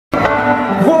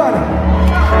One.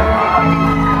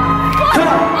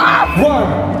 Clap. One.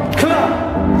 Clap.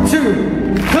 Two.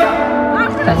 Clap.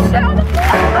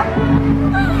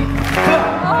 Clap.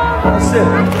 That's it.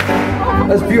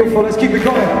 That's beautiful. Let's keep it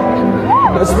going.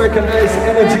 Let's make a nice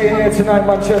energy in here tonight,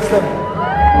 Manchester.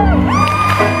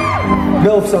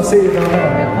 MILFs, I'll see you down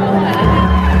there.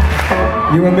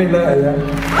 You and me later, yeah?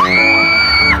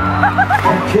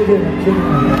 I'm kidding.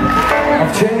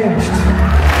 I've changed.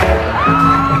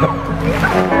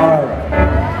 Alright.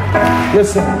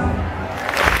 Listen.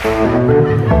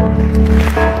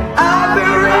 I've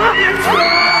been really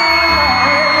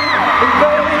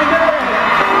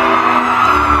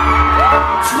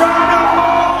trying to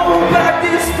hold back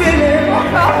this feeling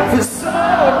for so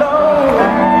long.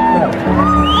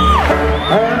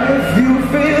 And if you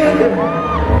feel it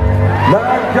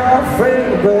like I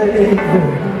feel, baby,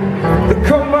 then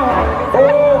come on, oh,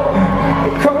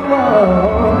 come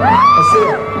on. I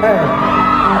said, hey,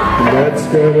 let's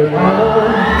get it on.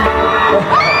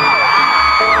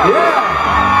 Yeah,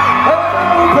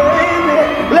 oh baby,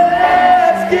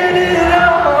 let's get it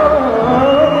on.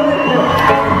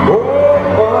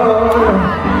 Oh,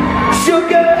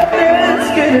 sugar, let's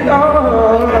get it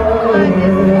on.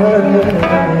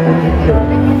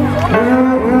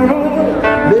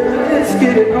 Let's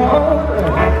get it on.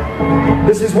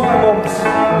 This is why, mums.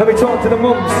 Let me talk to the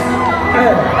mums.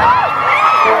 Yeah.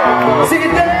 See,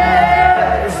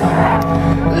 there's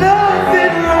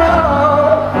nothing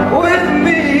wrong with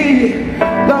me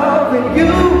loving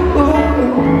you.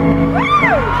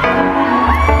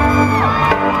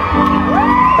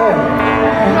 Hey.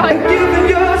 And giving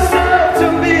yourself to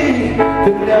me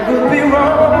could never be wrong.